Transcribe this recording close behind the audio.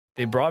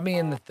They brought me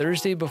in the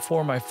Thursday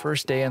before my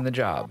first day on the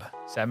job,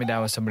 sat me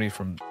down with somebody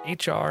from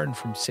HR and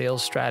from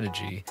sales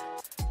strategy,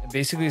 and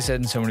basically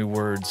said in so many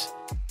words,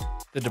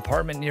 the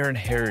department you're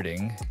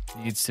inheriting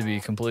needs to be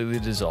completely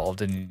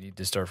dissolved and you need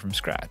to start from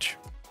scratch.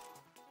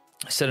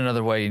 Said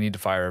another way, you need to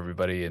fire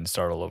everybody and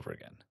start all over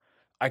again.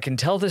 I can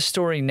tell this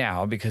story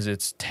now because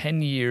it's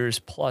 10 years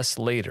plus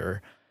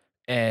later.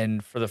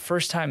 And for the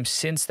first time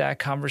since that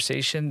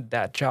conversation,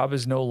 that job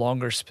is no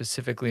longer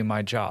specifically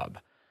my job.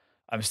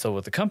 I'm still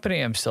with the company.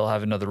 I'm still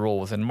have another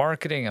role within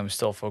marketing. I'm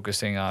still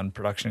focusing on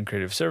production and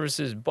creative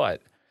services,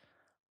 but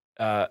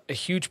a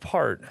huge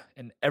part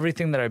in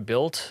everything that I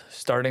built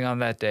starting on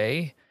that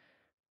day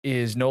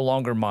is no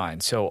longer mine.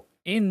 So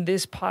in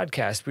this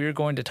podcast, we are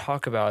going to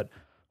talk about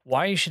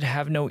why you should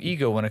have no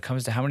ego when it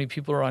comes to how many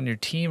people are on your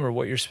team or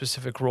what your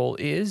specific role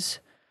is,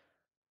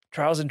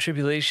 trials and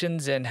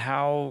tribulations, and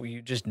how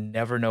you just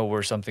never know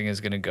where something is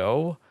going to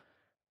go.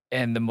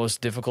 And the most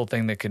difficult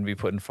thing that can be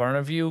put in front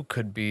of you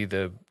could be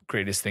the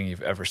greatest thing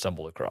you've ever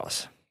stumbled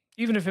across,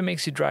 even if it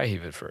makes you dry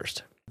heave at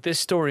first. This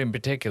story in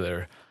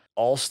particular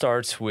all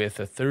starts with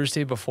a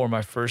Thursday before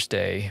my first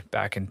day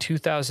back in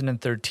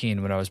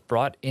 2013 when I was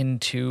brought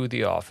into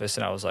the office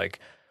and I was like,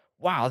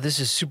 wow, this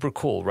is super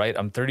cool, right?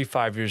 I'm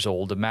 35 years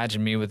old.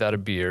 Imagine me without a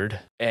beard.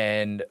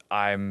 And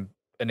I'm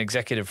an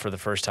executive for the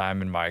first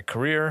time in my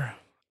career.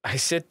 I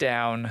sit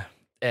down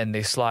and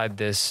they slide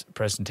this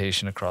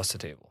presentation across the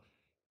table.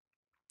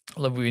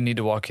 We need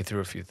to walk you through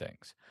a few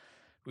things.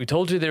 We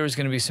told you there was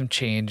going to be some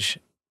change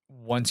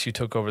once you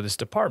took over this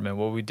department.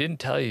 What we didn't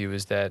tell you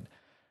is that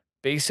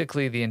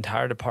basically the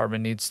entire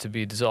department needs to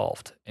be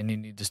dissolved and you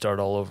need to start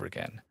all over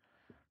again.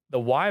 The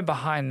why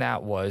behind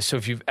that was, so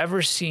if you've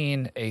ever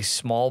seen a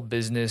small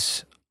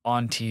business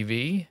on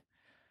TV,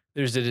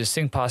 there's a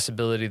distinct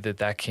possibility that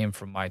that came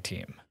from my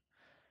team,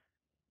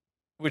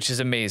 which is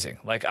amazing.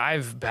 Like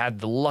I've had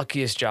the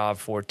luckiest job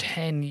for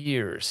 10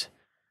 years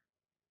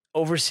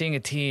overseeing a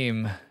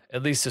team.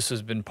 At least this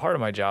has been part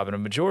of my job and a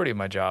majority of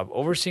my job,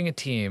 overseeing a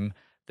team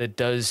that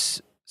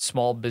does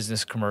small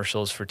business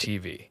commercials for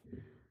TV.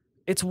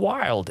 It's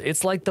wild.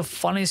 It's like the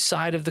funniest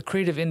side of the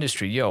creative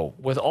industry. Yo,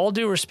 with all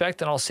due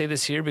respect, and I'll say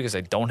this here because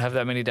I don't have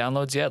that many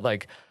downloads yet,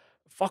 like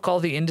fuck all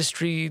the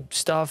industry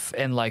stuff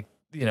and like,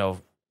 you know,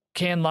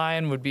 Cannes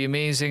Lion would be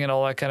amazing and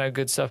all that kind of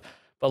good stuff.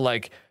 But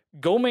like,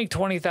 go make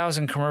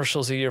 20,000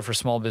 commercials a year for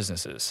small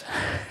businesses.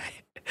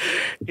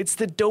 It's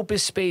the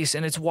dopest space,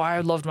 and it's why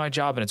I loved my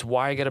job, and it's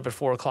why I get up at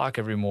 4:00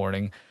 every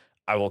morning.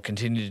 I will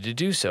continue to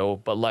do so,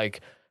 but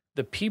like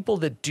the people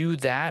that do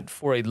that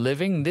for a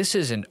living, this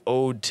is an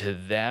ode to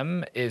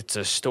them. It's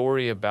a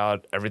story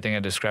about everything I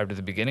described at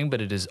the beginning,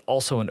 but it is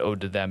also an ode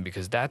to them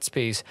because that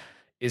space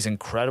is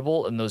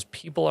incredible, and those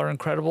people are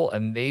incredible,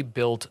 and they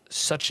built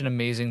such an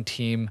amazing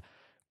team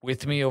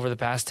with me over the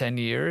past 10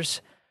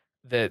 years.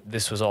 That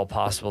this was all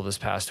possible this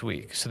past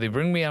week. So they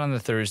bring me on the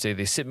Thursday,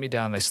 they sit me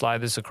down, they slide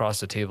this across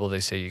the table,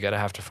 they say, you got to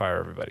have to fire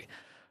everybody.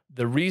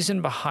 The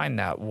reason behind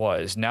that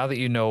was, now that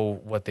you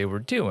know what they were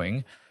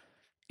doing,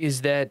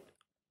 is that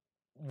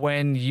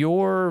when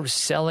you're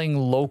selling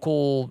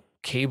local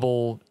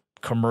cable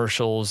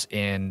commercials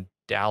in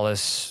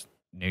Dallas,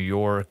 New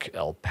York,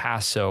 El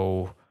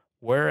Paso,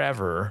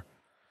 wherever,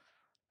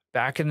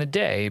 back in the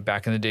day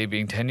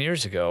being 10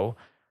 years ago,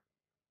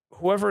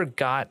 whoever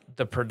got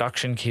the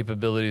production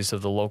capabilities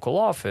of the local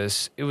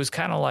office, it was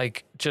kind of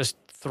like just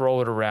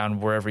throw it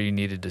around wherever you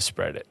needed to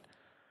spread it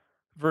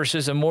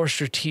versus a more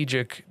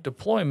strategic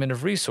deployment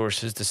of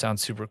resources, to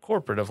sound super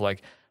corporate, of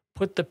like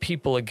put the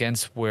people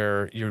against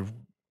where you're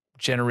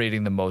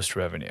generating the most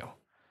revenue,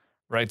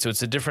 right? So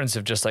it's a difference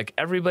of just like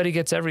everybody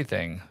gets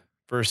everything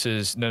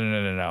versus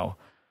no.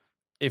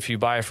 If you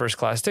buy a first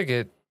class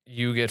ticket,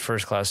 you get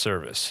first class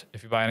service.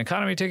 If you buy an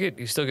economy ticket,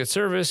 you still get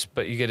service,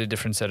 but you get a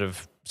different set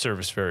of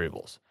service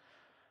variables.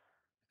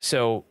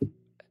 So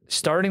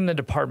starting the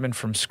department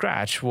from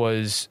scratch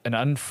was an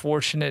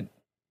unfortunate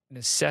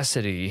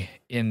necessity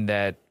in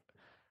that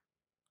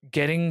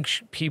getting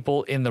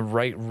people in the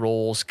right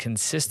roles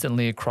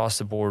consistently across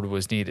the board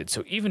was needed.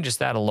 So even just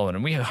that alone,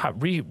 and we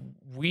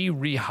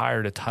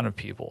rehired a ton of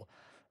people,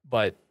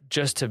 but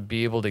just to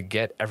be able to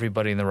get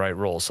everybody in the right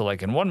role. So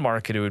like in one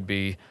market, it would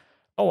be,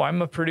 oh,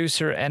 I'm a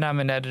producer and I'm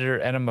an editor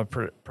and I'm a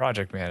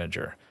project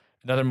manager.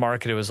 Another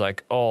market, it was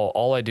like, oh,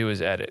 all I do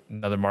is edit.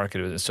 Another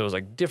market, so it was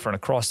like different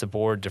across the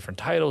board, different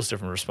titles,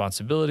 different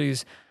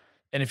responsibilities.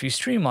 And if you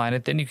streamline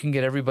it, then you can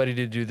get everybody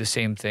to do the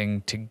same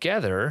thing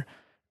together.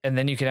 And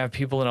then you can have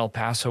people in El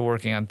Paso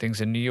working on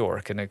things in New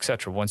York and et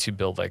cetera, once you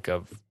build like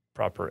a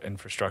proper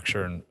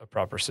infrastructure and a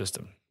proper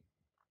system.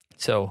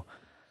 So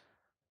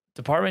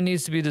department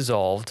needs to be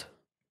dissolved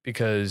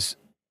because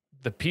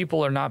the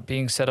people are not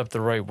being set up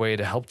the right way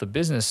to help the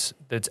business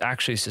that's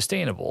actually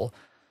sustainable.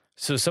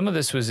 So some of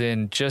this was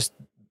in just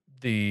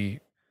the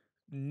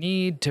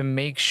need to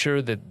make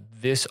sure that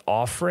this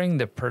offering,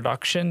 the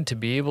production, to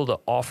be able to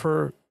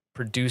offer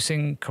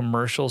producing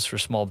commercials for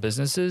small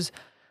businesses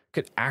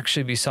could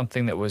actually be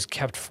something that was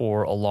kept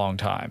for a long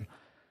time.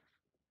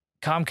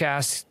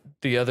 Comcast,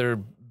 the other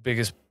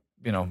biggest,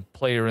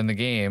 player in the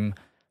game,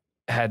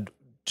 had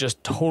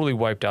just totally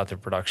wiped out their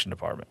production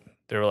department.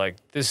 They were like,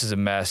 this is a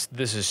mess.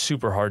 This is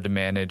super hard to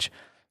manage.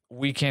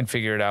 We can't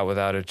figure it out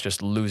without it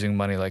just losing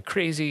money like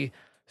crazy.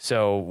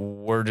 So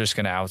we're just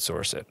going to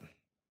outsource it.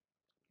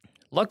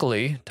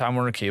 Luckily, Time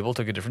Warner Cable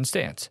took a different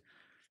stance.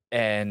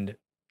 And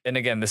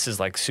again, this is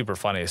like super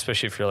funny,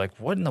 especially if you're like,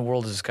 what in the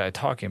world is this guy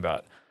talking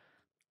about?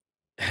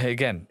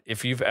 Again,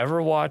 if you've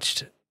ever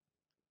watched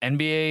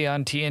NBA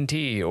on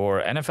TNT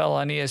or NFL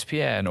on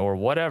ESPN or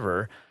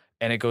whatever,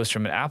 and it goes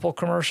from an Apple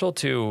commercial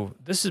to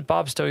this is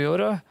Bob's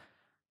Toyota,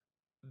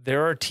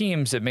 there are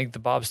teams that make the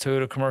Bob's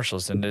Toyota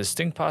commercials, and the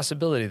distinct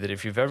possibility that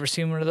if you've ever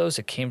seen one of those,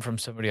 it came from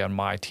somebody on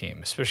my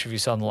team. Especially if you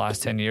saw in the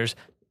last 10 years,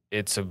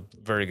 it's a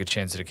very good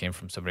chance that it came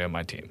from somebody on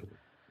my team.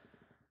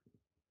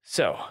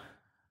 So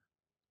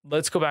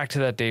let's go back to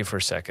that day for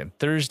a second.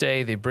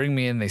 Thursday, they bring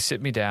me in, they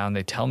sit me down,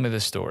 they tell me the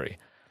story.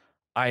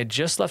 I had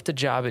just left a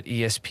job at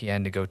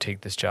ESPN to go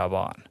take this job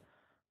on.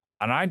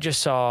 And I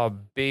just saw a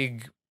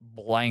big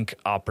blank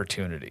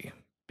opportunity.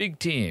 Big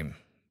team,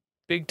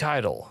 big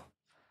title.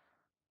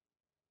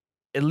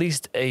 At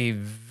least a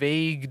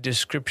vague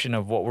description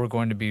of what were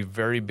going to be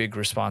very big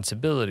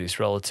responsibilities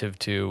relative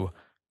to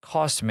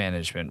cost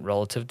management,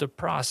 relative to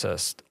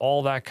process,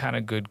 all that kind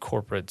of good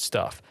corporate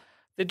stuff.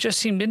 It just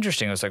seemed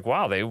interesting. I was like,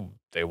 wow,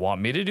 they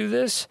want me to do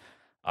this?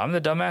 I'm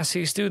the dumbass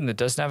C student that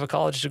doesn't have a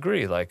college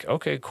degree. Like,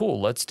 okay, cool,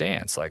 let's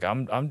dance. Like,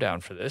 I'm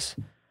down for this.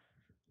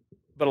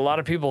 But a lot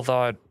of people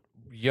thought,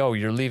 yo,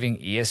 you're leaving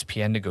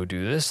ESPN to go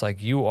do this?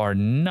 Like, you are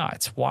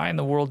nuts. Why in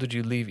the world did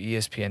you leave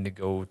ESPN to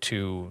go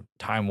to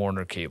Time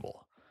Warner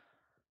Cable?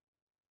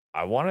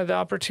 I wanted the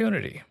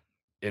opportunity.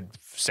 It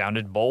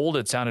sounded bold.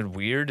 It sounded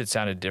weird. It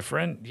sounded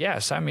different. Yeah,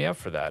 sign me up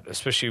for that,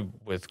 especially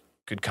with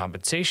good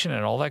compensation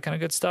and all that kind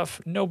of good stuff.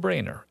 No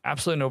brainer.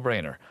 Absolutely no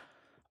brainer.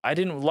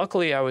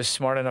 Luckily, I was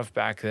smart enough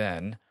back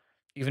then,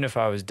 even if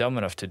I was dumb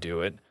enough to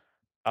do it,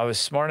 I was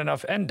smart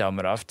enough and dumb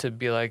enough to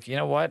be like, you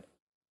know what?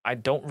 I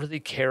don't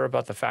really care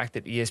about the fact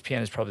that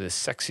ESPN is probably the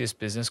sexiest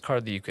business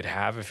card that you could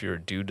have if you're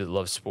a dude that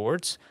loves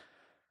sports.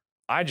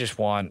 I just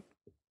want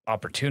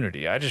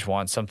opportunity. I just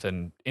want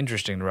something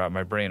interesting to wrap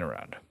my brain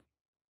around.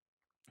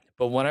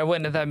 But when I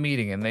went into that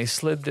meeting and they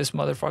slid this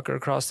motherfucker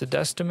across the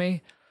desk to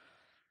me,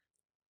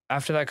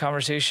 after that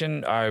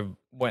conversation, I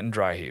went and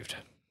dry heaved.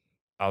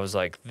 I was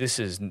like, this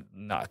is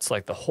nuts.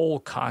 Like the whole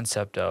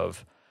concept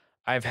of,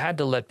 I've had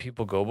to let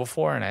people go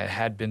before and I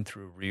had been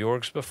through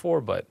reorgs before,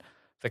 but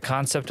the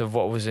concept of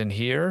what was in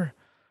here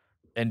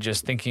and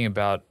just thinking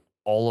about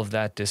all of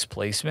that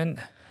displacement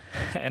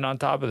and on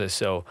top of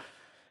this.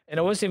 And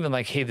it wasn't even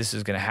like, hey, this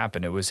is going to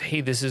happen. It was,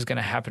 hey, this is going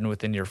to happen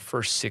within your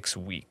first 6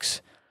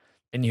 weeks.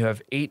 And you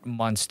have 8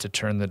 months to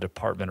turn the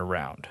department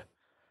around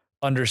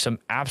under some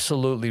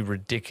absolutely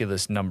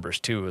ridiculous numbers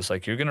too. It was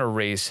like, you're going to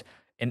raise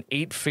an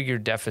 8-figure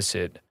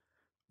deficit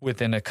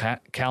within a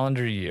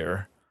calendar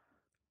year.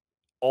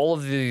 All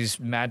of these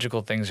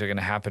magical things are going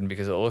to happen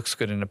because it looks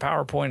good in a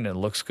PowerPoint and it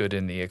looks good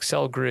in the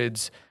Excel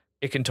grids.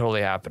 It can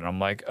totally happen. I'm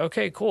like,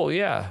 okay, cool.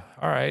 Yeah.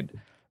 All right.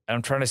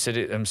 And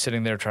I'm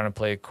sitting there trying to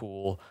play it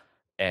cool.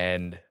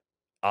 And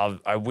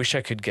I wish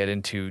I could get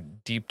into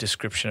deep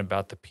description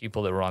about the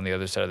people that were on the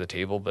other side of the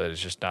table, but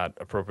it's just not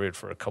appropriate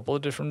for a couple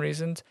of different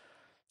reasons.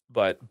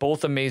 But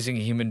both amazing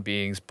human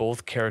beings,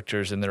 both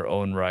characters in their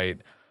own right.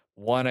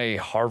 One, a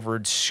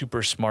Harvard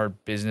super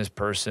smart business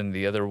person.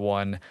 The other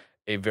one,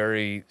 a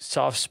very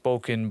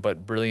soft-spoken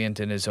but brilliant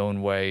in his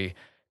own way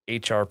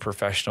HR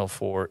professional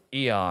for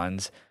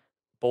eons,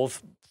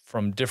 both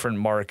from different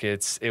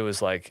markets. It was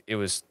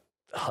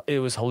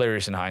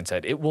hilarious in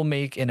hindsight. It will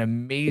make an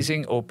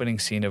amazing opening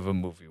scene of a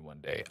movie one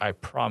day. I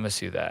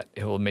promise you that.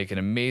 It will make an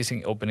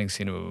amazing opening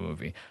scene of a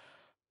movie.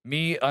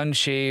 Me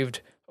unshaved,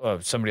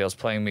 somebody else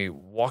playing me,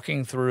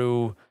 walking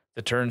through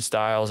the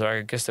turnstiles, or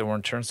I guess there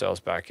weren't turnstiles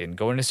back in,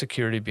 going to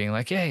security, being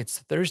like, hey, it's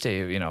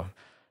Thursday,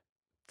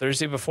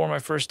 Thursday before my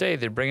first day,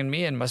 they're bringing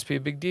me in, must be a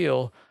big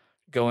deal.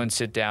 Go and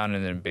sit down,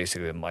 and then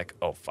basically I'm like,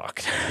 oh,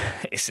 fuck,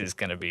 this is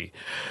going to be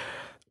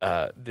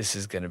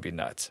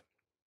nuts.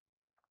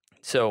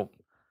 So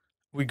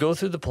we go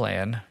through the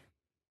plan.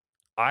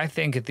 I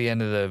think at the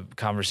end of the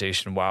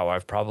conversation, wow,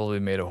 I've probably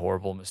made a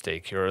horrible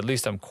mistake here, or at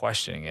least I'm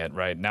questioning it,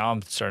 right? Now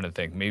I'm starting to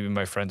think maybe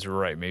my friends were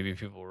right. Maybe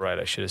people were right.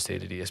 I should have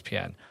stayed at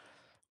ESPN.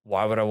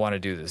 Why would I want to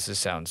do this? This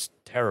sounds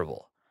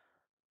terrible.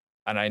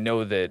 And I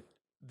know that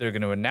they're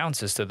going to announce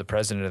this to the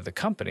president of the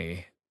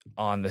company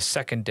on the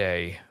second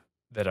day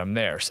that I'm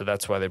there. So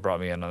that's why they brought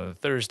me in on the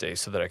Thursday,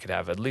 so that I could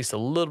have at least a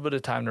little bit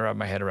of time to wrap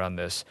my head around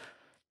this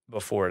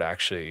before it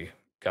actually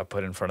got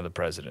put in front of the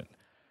president.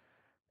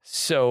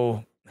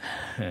 So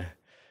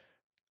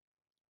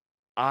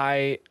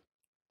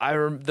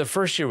the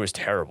first year was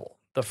terrible.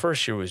 The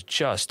first year was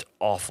just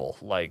awful.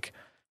 Like,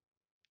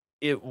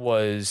 it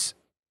was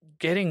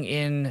getting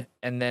in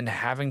and then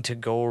having to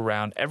go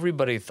around.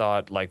 Everybody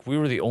thought like we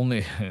were the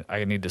only,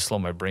 I need to slow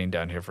my brain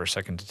down here for a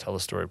second to tell the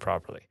story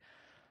properly.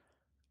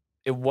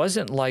 It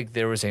wasn't like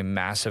there was a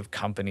massive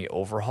company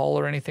overhaul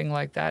or anything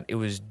like that. It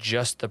was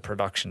just the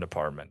production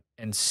department,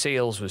 and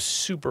sales was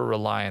super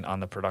reliant on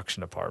the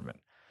production department.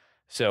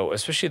 So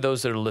especially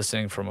those that are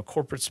listening from a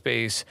corporate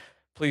space,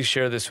 Please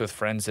share this with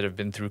friends that have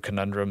been through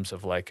conundrums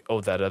of like,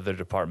 oh, that other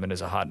department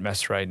is a hot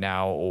mess right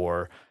now.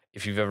 Or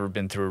if you've ever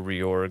been through a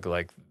reorg,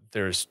 like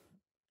there's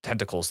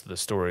tentacles to the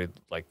story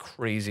like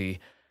crazy.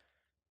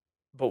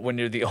 But when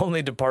you're the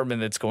only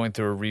department that's going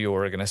through a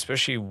reorg, and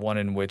especially one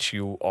in which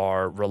you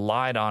are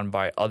relied on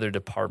by other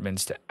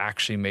departments to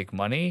actually make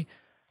money,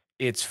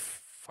 it's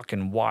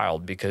fucking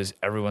wild because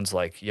everyone's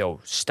like, yo,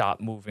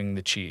 stop moving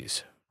the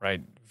cheese,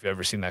 right? If you've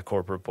ever seen that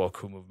corporate book,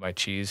 Who Moved My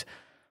Cheese,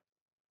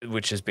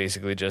 which is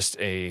basically just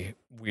a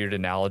weird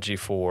analogy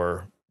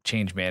for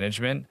change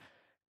management.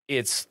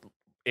 It's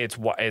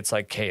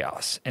like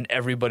chaos, and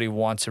everybody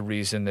wants a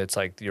reason that's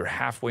like you're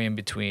halfway in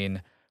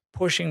between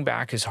pushing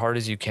back as hard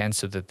as you can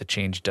so that the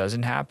change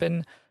doesn't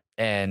happen,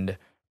 and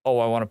oh,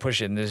 I want to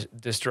push it in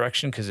this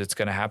direction because it's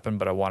going to happen,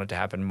 but I want it to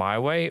happen my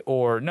way,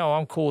 or no,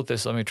 I'm cool with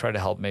this. Let me try to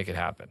help make it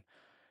happen.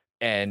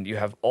 And you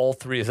have all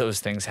three of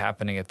those things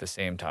happening at the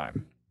same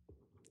time,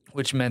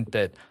 which meant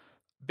that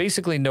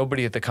basically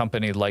nobody at the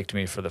company liked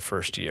me for the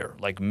first year.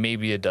 Like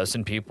maybe a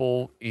dozen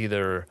people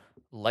either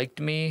liked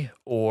me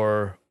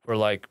or were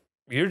like,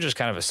 you're just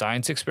kind of a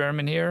science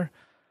experiment here.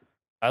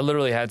 I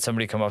literally had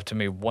somebody come up to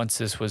me once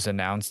this was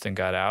announced and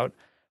got out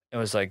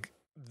and was like,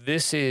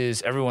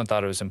 everyone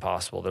thought it was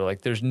impossible. They're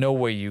like, there's no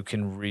way you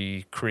can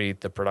recreate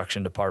the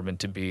production department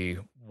to be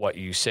what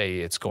you say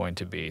it's going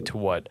to be, to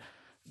what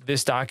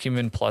this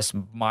document plus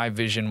my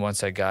vision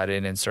once I got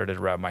in and started to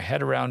wrap my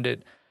head around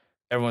it.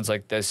 Everyone's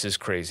like, this is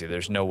crazy.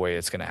 There's no way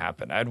it's going to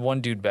happen. I had one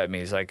dude bet me.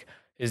 He's like,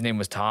 his name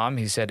was Tom.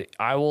 He said,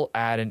 I will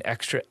add an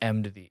extra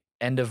M to the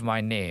end of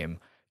my name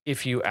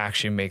if you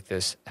actually make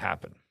this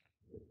happen.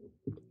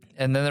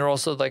 And then there are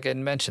also, like I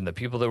mentioned, the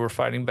people that were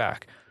fighting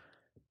back.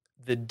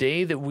 The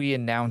day that we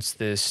announced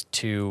this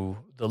to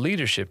the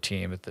leadership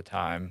team at the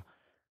time,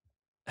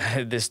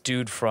 this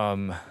dude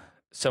from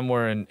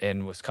somewhere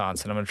in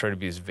Wisconsin, I'm going to try to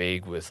be as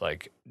vague with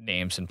like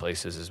names and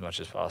places as much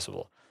as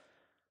possible,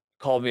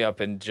 called me up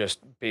and just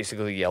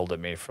basically yelled at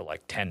me for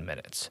like 10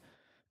 minutes.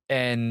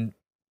 And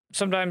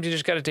sometimes you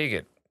just got to take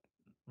it,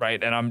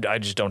 right? And I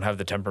just don't have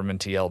the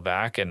temperament to yell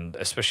back, and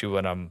especially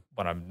when I'm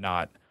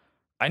not.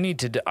 I need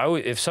to.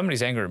 If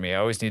somebody's angry at me, I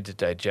always need to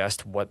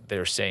digest what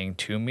they're saying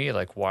to me.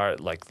 Like why?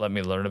 Like let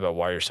me learn about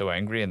why you're so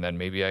angry, and then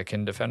maybe I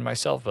can defend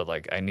myself. But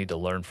like I need to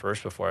learn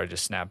first before I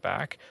just snap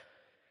back.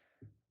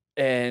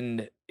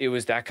 And it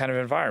was that kind of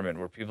environment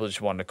where people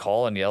just wanted to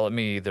call and yell at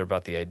me either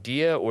about the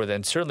idea, or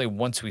then certainly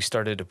once we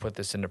started to put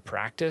this into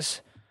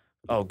practice,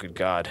 oh good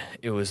God,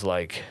 it was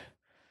like,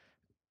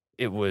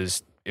 it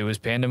was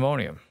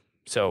pandemonium.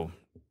 So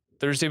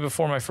Thursday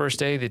before my first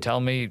day, they tell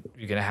me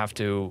you're going to have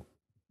to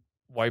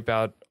wipe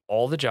out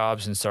all the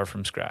jobs and start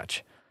from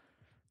scratch.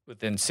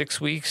 Within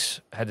 6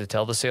 weeks, I had to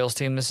tell the sales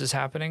team this is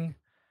happening,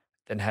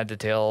 then had to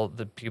tell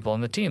the people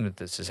on the team that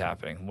this is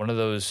happening. One of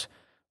those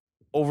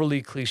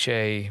overly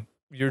cliche,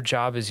 your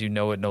job as you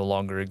know it no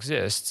longer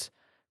exists.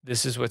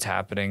 This is what's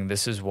happening.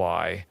 This is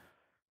why.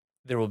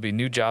 There will be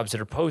new jobs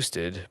that are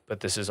posted,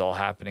 but this is all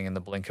happening in the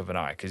blink of an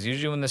eye. Because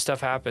usually when this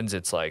stuff happens,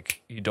 it's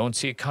like you don't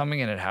see it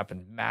coming and it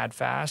happened mad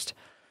fast.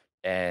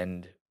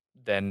 And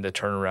then the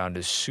turnaround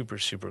is super,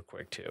 super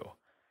quick too.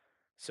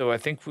 So I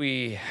think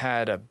we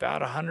had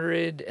about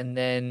 100 and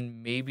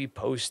then maybe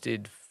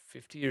posted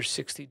 50 or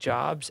 60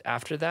 jobs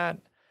after that.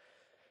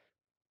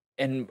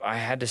 And I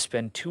had to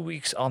spend 2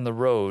 weeks on the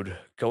road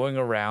going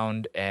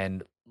around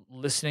and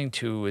listening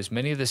to as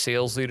many of the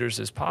sales leaders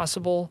as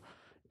possible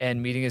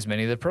and meeting as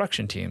many of the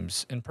production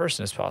teams in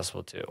person as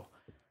possible too.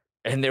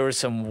 And there was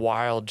some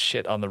wild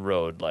shit on the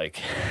road, like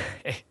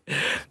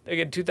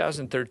in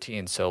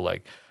 2013. So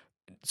like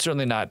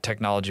certainly not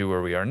technology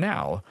where we are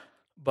now,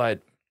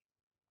 but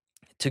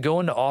to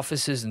go into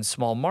offices in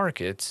small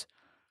markets,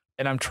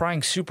 and I'm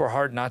trying super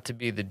hard not to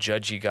be the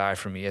judgy guy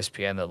from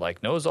ESPN that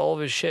like knows all of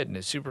his shit and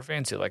is super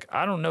fancy. Like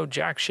I don't know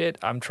jack shit.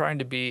 I'm trying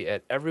to be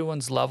at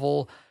everyone's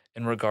level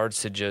in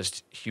regards to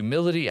just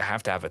humility. I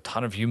have to have a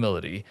ton of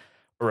humility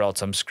or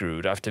else I'm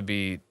screwed. I have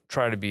to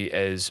try to be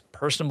as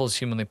personable as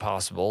humanly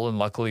possible. And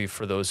luckily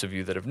for those of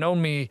you that have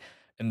known me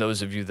and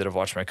those of you that have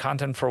watched my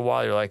content for a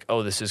while, you're like,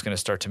 oh, this is going to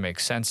start to make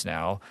sense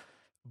now,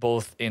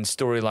 both in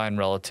storyline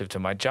relative to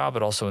my job,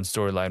 but also in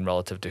storyline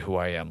relative to who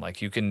I am.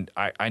 Like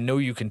I know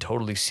you can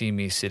totally see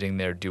me sitting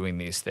there doing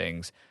these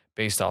things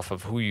based off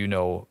of who you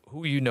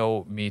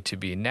know me to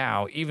be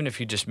now, even if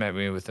you just met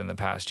me within the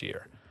past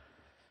year.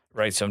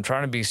 Right. So I'm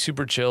trying to be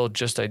super chill,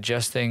 just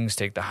digest things,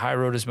 take the high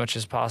road as much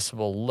as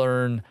possible,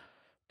 learn.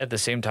 At the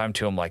same time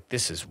too, I'm like,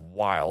 this is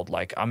wild.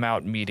 Like I'm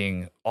out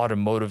meeting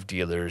automotive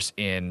dealers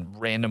in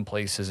random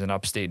places in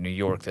upstate New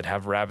York that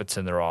have rabbits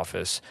in their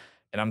office.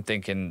 And I'm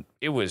thinking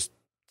it was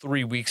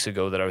 3 weeks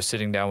ago that I was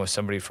sitting down with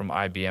somebody from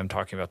IBM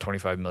talking about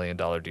 $25 million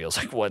deals.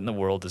 Like what in the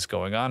world is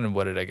going on and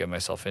what did I get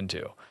myself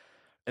into?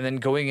 And then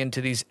going into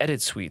these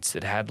edit suites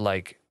that had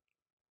like,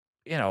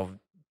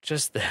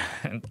 just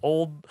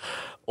old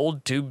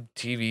tube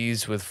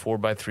TVs with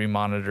 4x3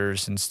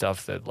 monitors and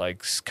stuff that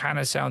like kind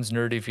of sounds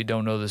nerdy if you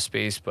don't know the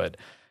space, but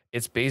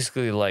it's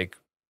basically like,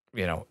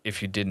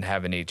 if you didn't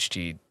have an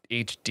HD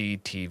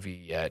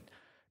TV yet,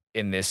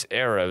 in this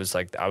era, it was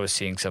like I was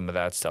seeing some of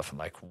that stuff. I'm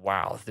like,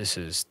 wow,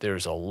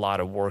 there's a lot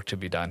of work to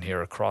be done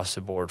here across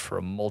the board for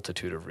a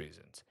multitude of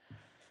reasons.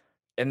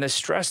 And the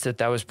stress that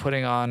was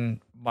putting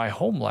on my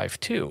home life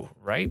too,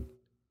 right?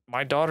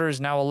 My daughter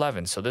is now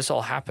 11, so this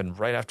all happened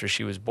right after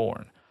she was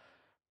born.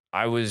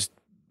 I was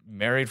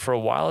married for a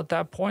while at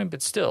that point,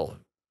 but still,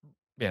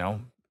 8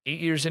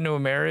 years into a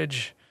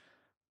marriage,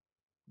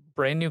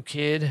 brand new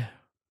kid.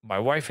 My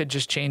wife had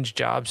just changed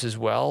jobs as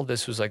well.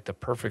 This was like the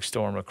perfect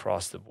storm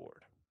across the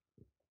board.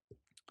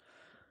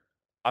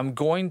 I'm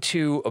going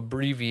to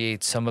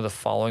abbreviate some of the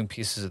following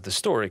pieces of the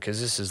story because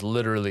this is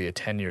literally a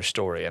 10-year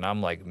story, and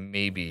I'm like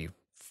maybe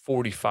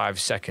 45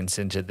 seconds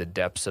into the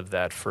depths of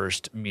that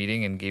first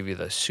meeting and gave you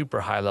the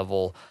super high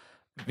level,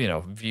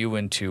 view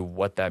into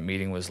what that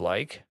meeting was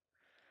like.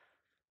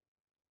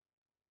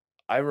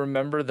 I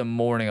remember the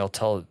morning. I'll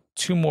tell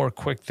two more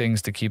quick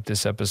things to keep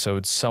this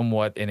episode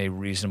somewhat in a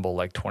reasonable,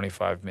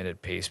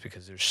 25-minute pace,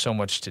 because there's so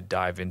much to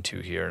dive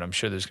into here. And I'm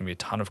sure there's going to be a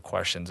ton of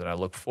questions. And I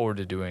look forward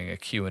to doing a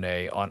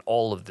Q&A on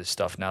all of this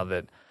stuff now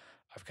that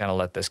I've kind of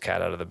let this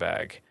cat out of the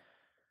bag.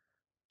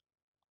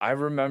 I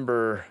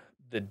remember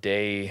the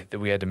day that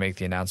we had to make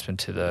the announcement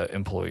to the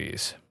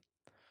employees.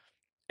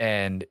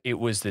 And it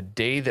was the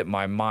day that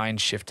my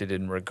mind shifted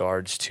in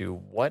regards to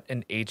what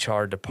an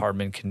HR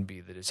department can be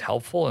that is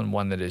helpful and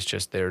one that is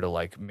just there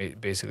to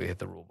basically hit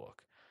the rule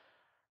book.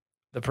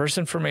 The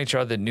person from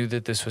HR that knew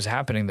that this was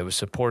happening, that was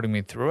supporting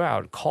me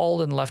throughout,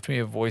 called and left me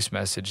a voice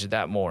message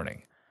that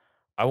morning.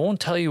 I won't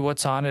tell you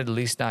what's on it, at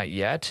least not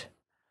yet.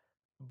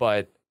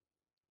 But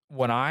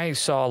when I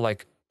saw when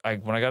I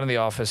got in the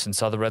office and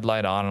saw the red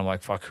light on, I'm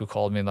like, fuck, who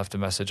called me and left a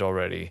message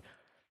already?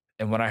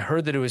 And when I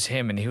heard that it was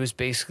him, and he was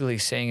basically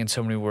saying in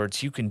so many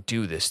words, you can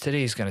do this.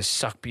 Today's going to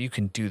suck, but you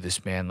can do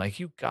this, man.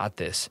 You got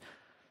this.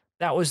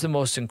 That was the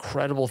most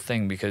incredible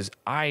thing, because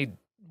I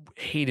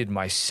hated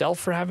myself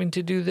for having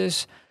to do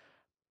this.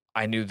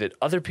 I knew that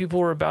other people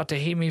were about to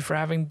hate me for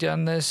having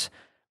done this.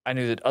 I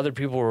knew that other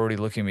people were already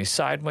looking at me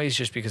sideways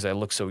just because I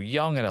looked so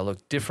young and I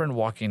looked different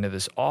walking into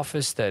this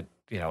office that,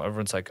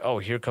 everyone's like, oh,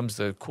 here comes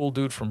the cool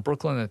dude from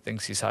Brooklyn that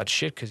thinks he's hot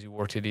shit because he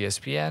worked at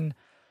ESPN.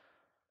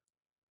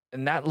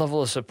 And that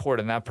level of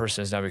support and that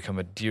person has now become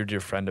a dear, dear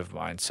friend of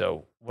mine.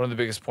 So one of the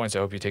biggest points I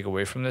hope you take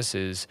away from this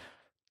is,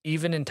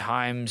 even in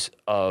times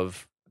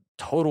of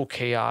total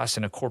chaos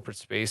in a corporate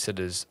space that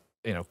is,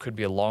 could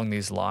be along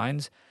these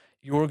lines,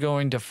 you're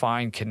going to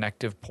find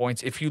connective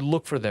points. If you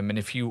look for them and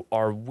if you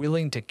are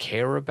willing to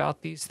care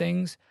about these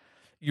things,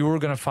 you're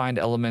going to find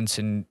elements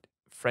in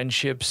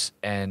friendships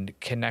and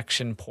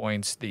connection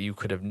points that you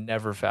could have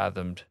never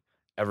fathomed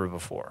ever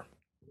before.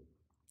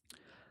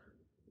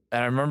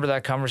 And I remember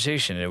that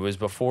conversation. It was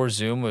before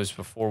Zoom, it was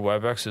before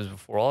WebEx, it was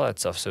before all that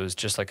stuff. So it was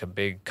just like a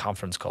big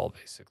conference call,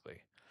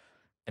 basically.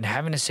 And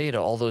having to say to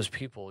all those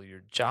people,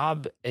 your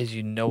job as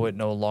you know it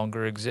no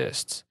longer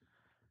exists.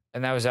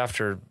 And that was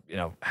after,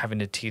 having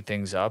to tee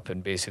things up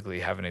and basically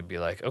having to be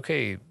like,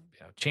 okay,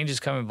 change is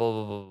coming, blah,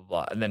 blah, blah, blah,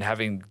 blah. And then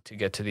having to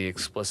get to the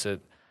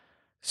explicit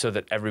so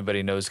that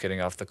everybody knows getting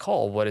off the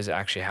call what is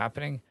actually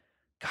happening.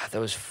 God,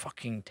 that was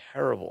fucking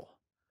terrible.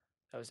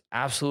 That was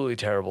absolutely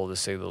terrible, to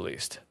say the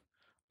least.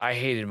 I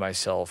hated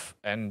myself,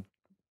 and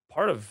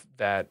part of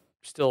that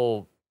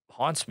still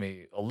haunts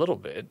me a little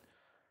bit.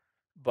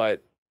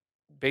 But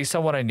based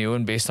on what I knew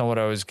and based on what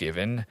I was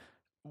given,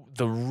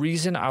 the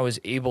reason I was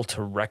able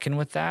to reckon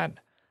with that,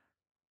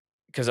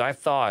 because I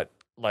thought,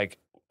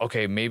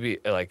 okay, maybe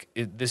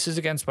this is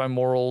against my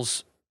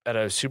morals at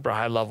a super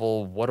high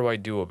level. What do I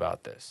do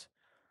about this?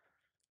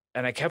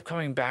 And I kept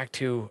coming back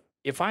to,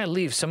 if I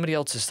leave, somebody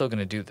else is still going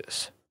to do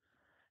this.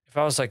 If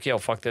I was like, yo,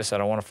 fuck this, I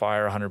don't want to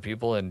fire 100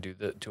 people and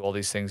do all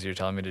these things you're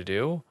telling me to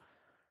do,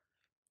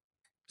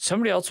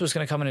 somebody else was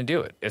going to come in and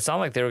do it. It's not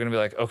like they were going to be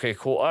like, okay,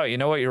 cool. Oh, you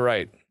know what? You're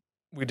right.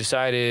 We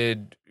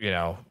decided,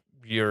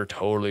 you're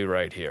totally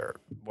right here.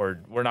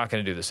 We're not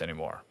going to do this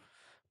anymore.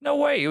 No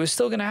way. It was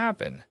still going to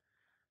happen.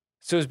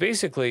 So it was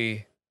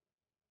basically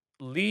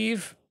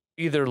leave,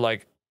 either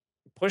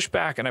push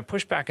back. And I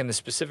pushed back in the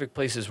specific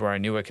places where I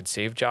knew I could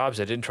save jobs.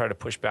 I didn't try to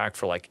push back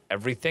for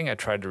everything. I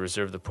tried to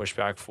reserve the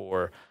pushback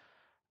for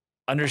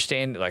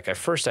understand. I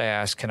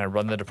asked, can I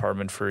run the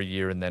department for a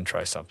year and then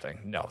try something?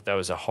 No, that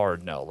was a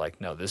hard no.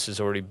 No, this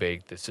is already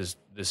baked. This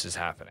is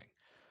happening.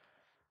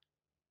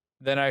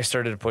 Then I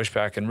started to push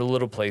back in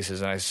little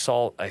places, and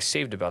I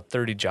saved about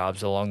 30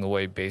 jobs along the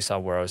way based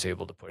on where I was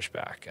able to push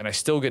back. And I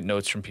still get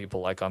notes from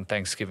people on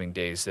Thanksgiving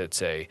days that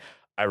say,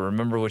 I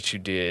remember what you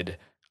did.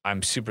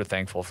 I'm super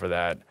thankful for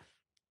that.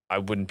 I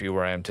wouldn't be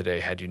where I am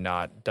today had you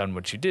not done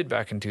what you did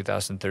back in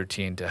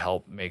 2013 to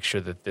help make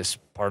sure that this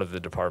part of the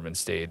department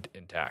stayed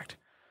intact.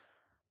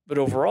 But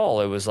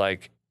overall, it was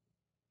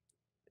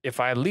if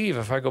I leave,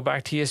 if I go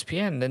back to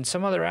ESPN, then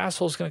some other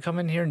asshole is going to come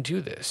in here and do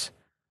this.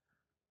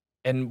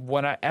 And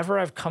whenever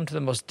I've come to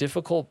the most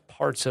difficult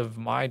parts of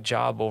my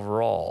job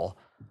overall,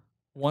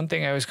 one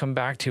thing I always come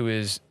back to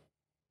is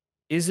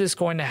this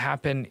going to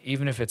happen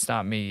even if it's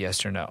not me,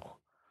 yes or no?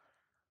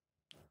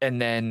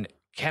 And then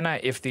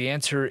if the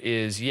answer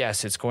is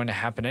yes, it's going to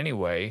happen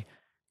anyway,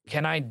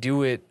 can I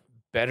do it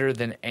better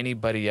than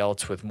anybody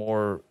else with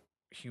more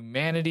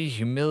humanity,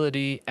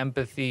 humility,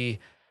 empathy,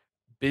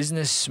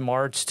 business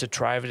smarts to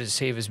try to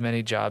save as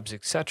many jobs,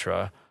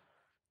 etc.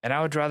 And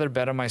I would rather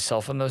bet on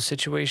myself in those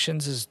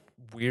situations, as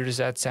weird as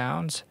that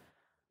sounds,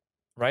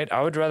 right?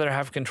 I would rather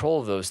have control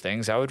of those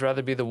things. I would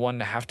rather be the one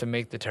to have to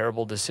make the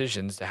terrible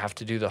decisions, to have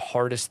to do the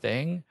hardest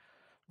thing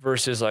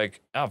versus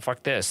like, oh,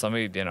 fuck this. Let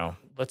me,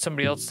 let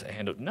somebody else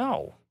handle it.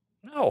 No.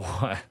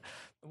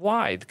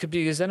 Why? It could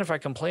be because then if I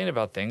complain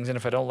about things and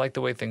if I don't like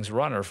the way things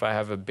run, or if I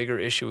have a bigger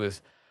issue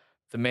with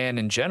the man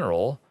in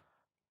general,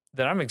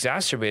 then I'm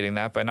exacerbating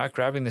that by not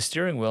grabbing the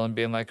steering wheel and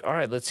being like, all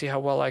right, let's see how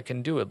well I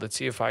can do it. Let's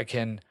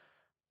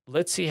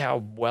see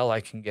how well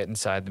I can get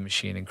inside the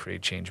machine and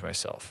create change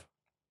myself.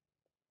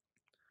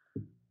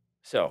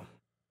 So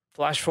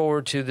flash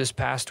forward to this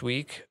past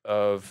week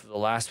of the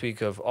last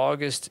week of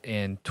August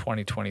in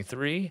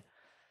 2023.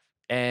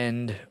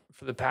 And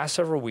for the past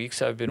several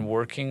weeks, I've been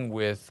working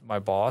with my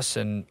boss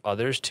and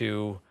others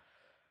to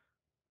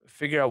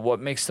figure out what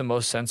makes the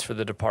most sense for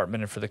the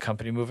department and for the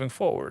company moving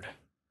forward.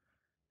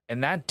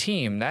 And that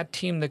team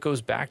that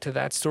goes back to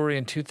that story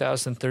in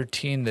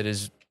 2013 that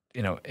is,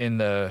 in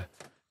the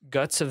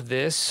guts of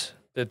this,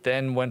 that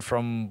then went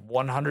from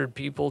 100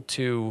 people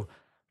to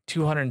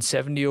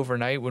 270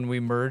 overnight when we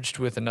merged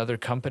with another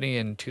company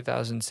in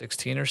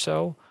 2016 or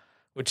so,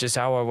 which is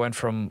how I went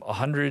from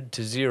 100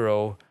 to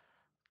 0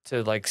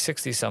 to like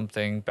 60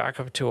 something, back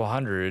up to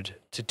 100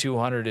 to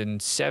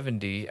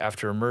 270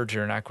 after a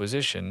merger and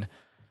acquisition.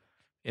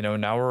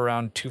 Now we're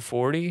around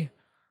 240.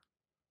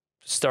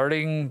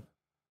 Starting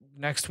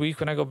next week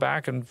when I go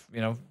back and,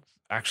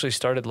 actually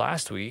started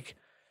last week,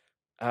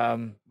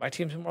 my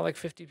team's more like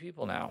 50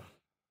 people now.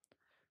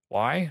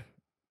 Why?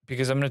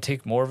 Because I'm going to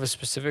take more of a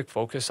specific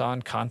focus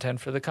on content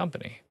for the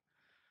company.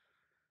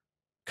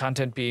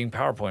 Content being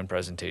PowerPoint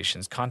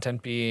presentations,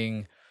 content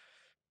being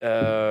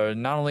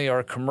not only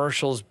our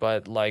commercials,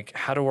 but like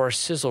how do our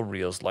sizzle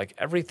reels, like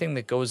everything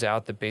that goes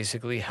out that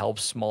basically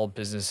helps small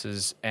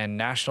businesses and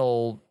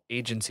national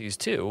agencies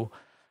too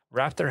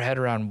wrap their head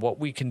around what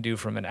we can do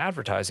from an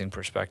advertising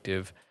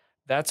perspective.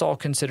 That's all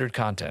considered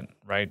content,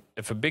 right?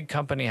 If a big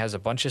company has a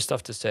bunch of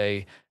stuff to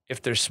say,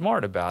 if they're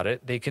smart about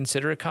it, they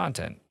consider it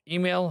content.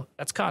 Email,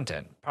 that's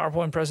content.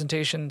 PowerPoint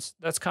presentations,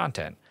 that's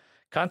content.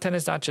 Content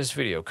is not just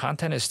video.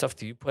 Content is stuff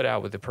that you put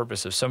out with the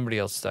purpose of somebody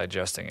else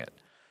digesting it.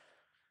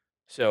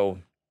 So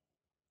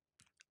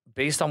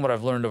based on what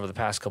I've learned over the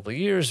past couple of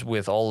years,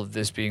 with all of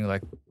this being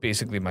like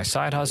basically my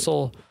side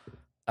hustle,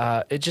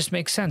 it just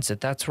makes sense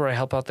that that's where I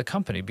help out the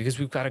company, because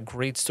we've got a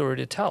great story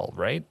to tell,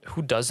 right?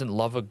 Who doesn't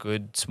love a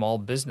good small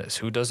business?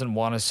 Who doesn't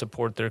want to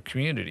support their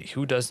community?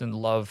 Who doesn't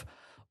love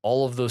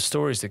all of those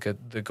stories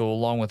that go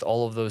along with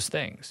all of those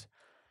things?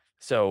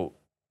 So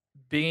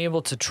being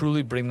able to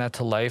truly bring that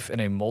to life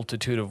in a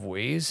multitude of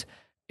ways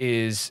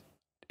it's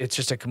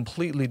just a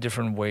completely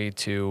different way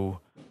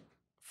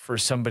for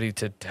somebody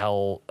to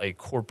tell a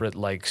corporate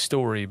like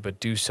story, but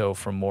do so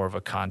from more of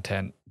a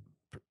content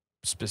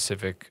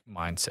specific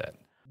mindset.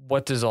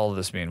 What does all of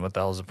this mean? What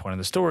the hell is the point of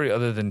the story,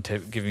 other than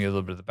giving you a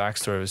little bit of the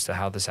backstory as to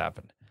how this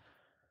happened?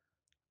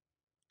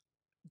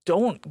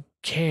 Don't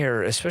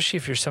care, especially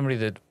if you're somebody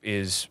that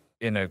is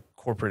in a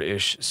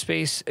corporate-ish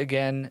space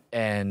again,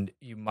 and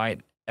you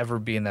might ever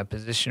be in that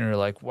position, or you're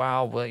like,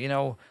 wow,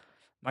 well,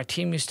 my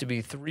team used to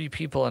be 3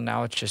 people and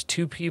now it's just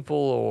 2 people,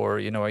 or,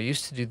 I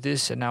used to do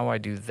this and now I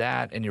do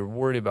that, and you're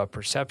worried about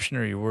perception,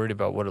 or you're worried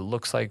about what it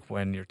looks like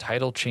when your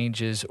title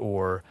changes,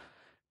 or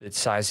the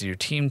size of your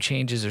team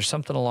changes, or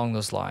something along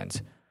those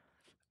lines.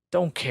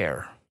 Don't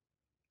care.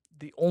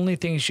 The only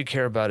thing you should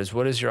care about is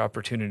what is your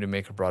opportunity to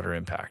make a broader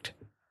impact.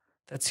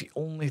 That's the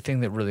only thing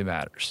that really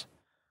matters,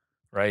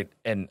 right?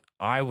 And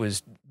I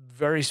was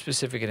very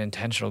specific and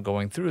intentional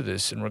going through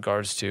this in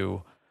regards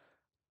to,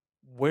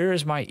 where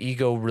is my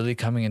ego really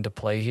coming into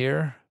play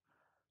here?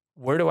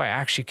 Where do I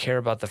actually care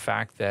about the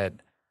fact that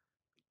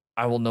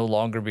I will no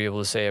longer be able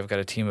to say I've got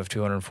a team of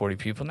 240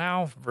 people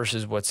now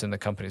versus what's in the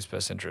company's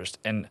best interest?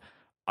 And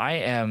I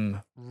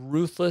am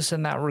ruthless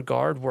in that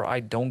regard, where I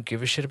don't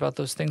give a shit about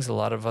those things a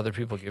lot of other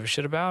people give a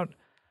shit about.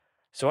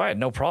 So I had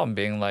no problem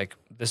being like,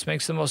 this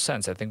makes the most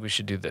sense. I think we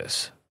should do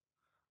this.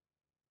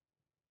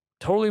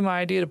 Totally my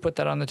idea to put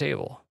that on the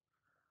table.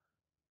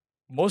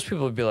 Most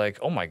people would be like,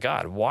 oh my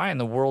God, why in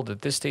the world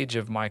at this stage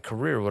of my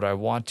career would I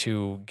want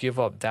to give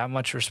up that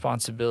much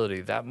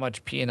responsibility, that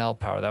much P&L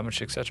power, that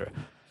much, et cetera?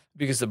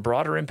 Because the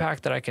broader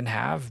impact that I can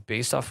have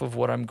based off of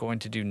what I'm going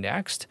to do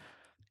next,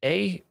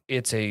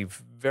 it's a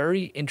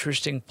very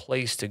interesting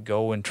place to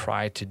go and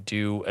try to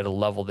do at a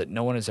level that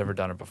no one has ever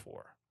done it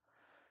before.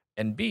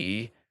 And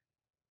B,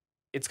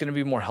 it's going to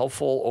be more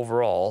helpful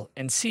overall.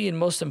 And C, and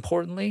most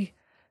importantly,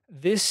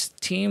 this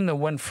team that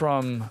went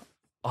from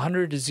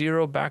 100 to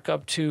 0 back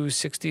up to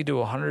 60 to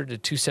 100 to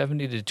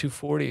 270 to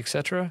 240, et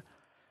cetera.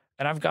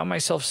 And I've got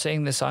myself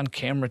saying this on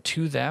camera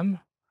to them.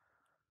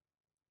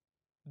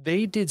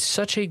 They did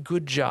such a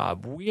good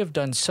job. We have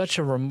done such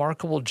a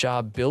remarkable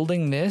job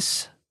building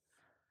this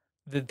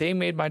that they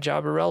made my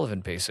job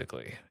irrelevant,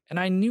 basically. And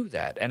I knew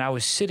that, and I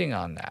was sitting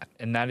on that.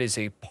 And that is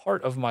a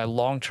part of my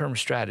long-term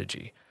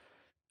strategy.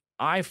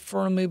 I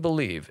firmly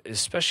believe,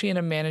 especially in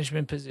a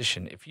management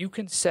position, if you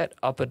can set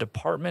up a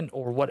department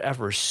or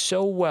whatever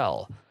so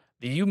well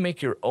that you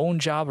make your own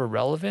job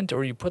irrelevant,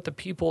 or you put the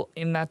people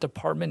in that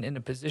department in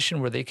a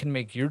position where they can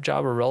make your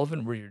job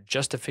irrelevant, where you're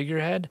just a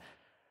figurehead,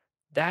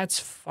 that's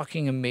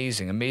fucking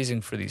amazing.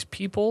 Amazing for these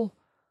people.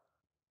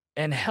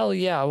 And hell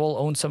yeah, I will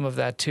own some of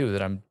that too,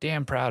 that I'm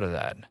damn proud of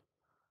that.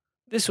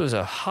 This was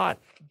a hot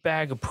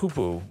bag of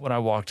poo-poo when I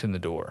walked in the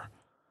door.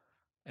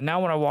 And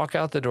now when I walk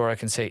out the door, I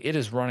can say it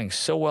is running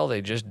so well,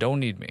 they just don't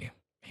need me.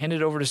 Hand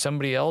it over to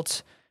somebody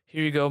else.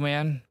 Here you go,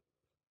 man.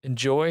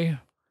 Enjoy.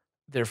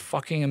 They're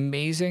fucking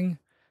amazing.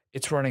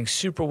 It's running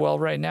super well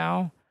right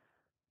now.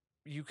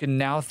 You can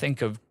now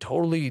think of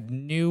totally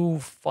new,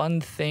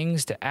 fun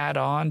things to add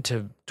on,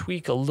 to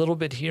tweak a little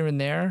bit here and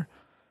there.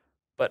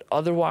 But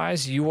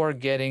otherwise, you are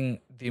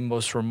getting the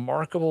most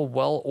remarkable,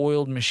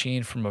 well-oiled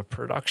machine from a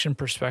production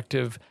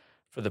perspective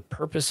for the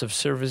purpose of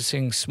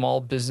servicing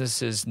small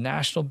businesses,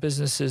 national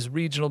businesses,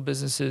 regional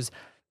businesses.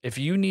 If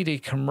you need a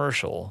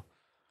commercial,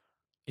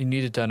 you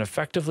need it done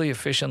effectively,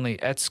 efficiently,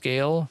 at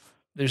scale,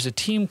 there's a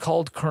team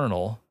called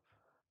Kernel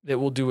that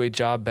will do a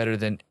job better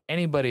than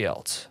anybody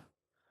else.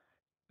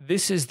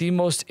 This is the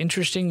most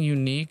interesting,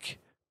 unique,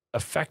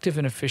 effective,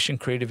 and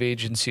efficient creative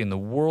agency in the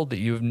world that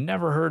you've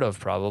never heard of,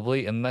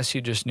 probably, unless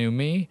you just knew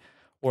me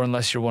or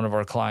unless you're one of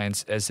our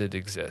clients as it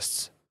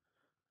exists.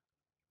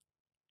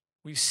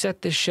 We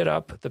set this shit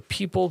up. The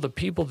people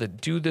that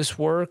do this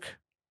work,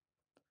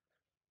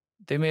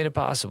 they made it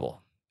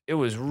possible. It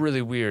was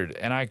really weird.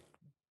 And I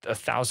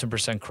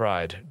 1,000%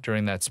 cried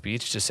during that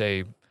speech to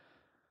say,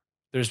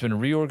 there's been a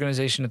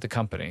reorganization at the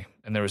company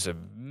and there was a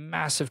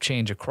massive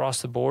change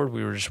across the board.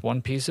 We were just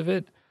one piece of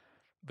it.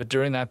 But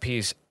during that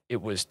piece,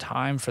 it was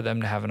time for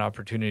them to have an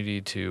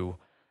opportunity to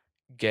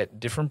get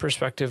different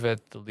perspective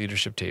at the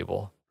leadership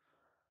table.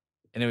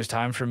 And it was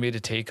time for me to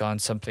take on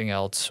something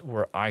else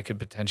where I could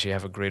potentially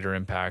have a greater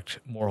impact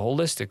more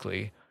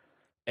holistically.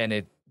 And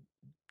it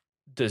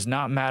does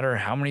not matter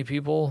how many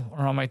people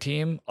are on my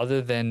team,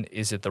 other than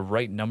is it the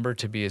right number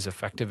to be as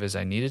effective as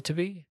I need it to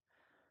be?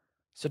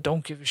 So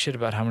don't give a shit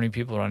about how many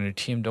people are on your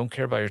team. Don't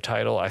care about your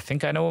title. I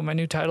think I know what my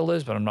new title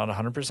is, but I'm not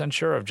 100%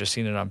 sure. I've just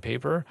seen it on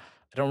paper.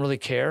 I don't really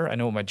care. I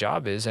know what my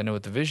job is. I know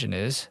what the vision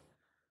is.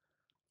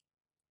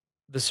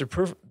 The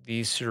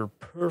superfluous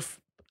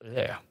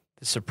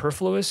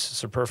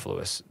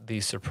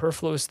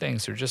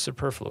things are just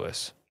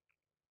superfluous.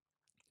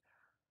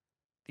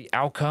 The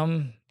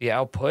outcome, the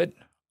output,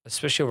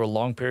 especially over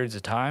long periods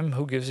of time,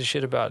 who gives a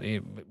shit about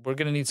it? We're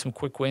going to need some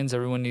quick wins.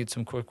 Everyone needs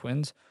some quick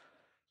wins.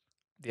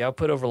 The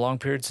output over long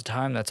periods of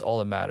time, that's all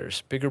that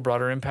matters. Bigger,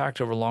 broader impact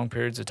over long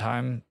periods of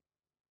time,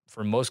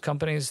 for most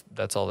companies,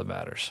 that's all that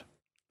matters.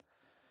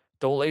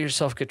 Don't let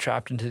yourself get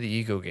trapped into the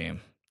ego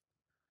game.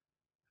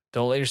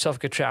 Don't let yourself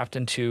get trapped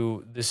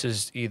into, this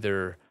is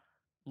either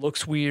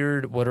looks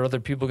weird, what are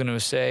other people going to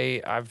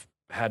say? I've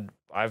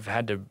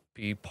had to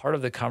be part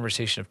of the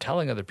conversation of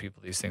telling other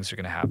people these things are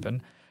going to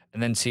happen,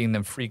 and then seeing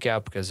them freak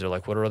out because they're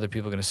like, what are other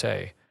people going to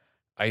say?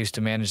 I used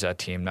to manage that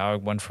team. Now I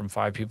went from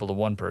 5 people to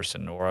 1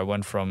 person, or I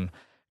went from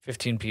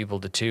 15 people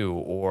to 2,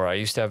 or I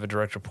used to have a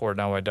direct report.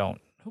 Now I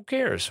don't. Who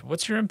cares?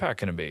 What's your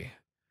impact going to be?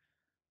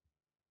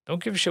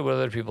 Don't give a shit what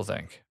other people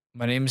think.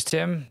 My name is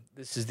Tim.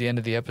 This is the end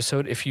of the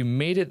episode. If you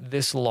made it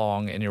this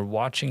long and you're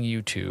watching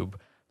YouTube,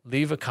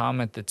 leave a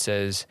comment that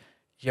says,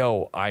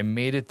 yo, I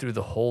made it through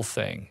the whole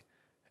thing.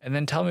 And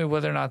then tell me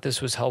whether or not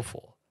this was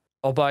helpful.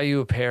 I'll buy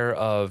you a pair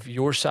of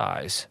your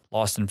size,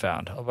 Lost and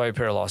Found. I'll buy you a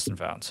pair of Lost and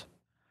Founds.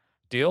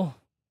 Deal?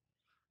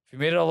 If you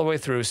made it all the way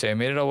through, say I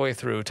made it all the way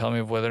through, tell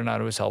me whether or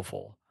not it was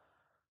helpful.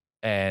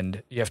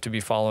 And you have to be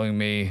following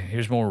me.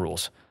 Here's more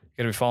rules. You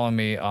got to be following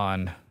me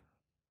on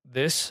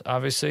this,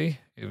 obviously.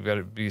 You've got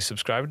to be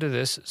subscribed to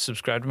this,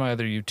 subscribe to my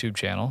other YouTube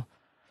channel.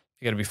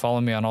 You got to be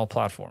following me on all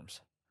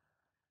platforms.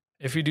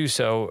 If you do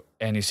so,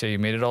 and you say you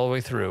made it all the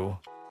way through,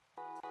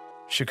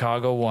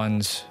 Chicago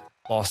ones,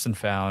 Lost and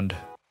Found,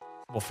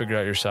 we'll figure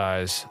out your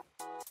size.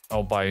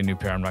 I'll buy you a new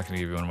pair. I'm not going to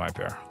give you one of my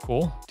pair.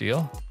 Cool?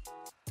 Deal?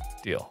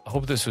 Deal. I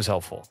hope this was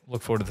helpful.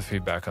 Look forward to the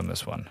feedback on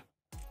this one.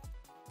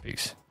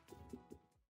 Peace.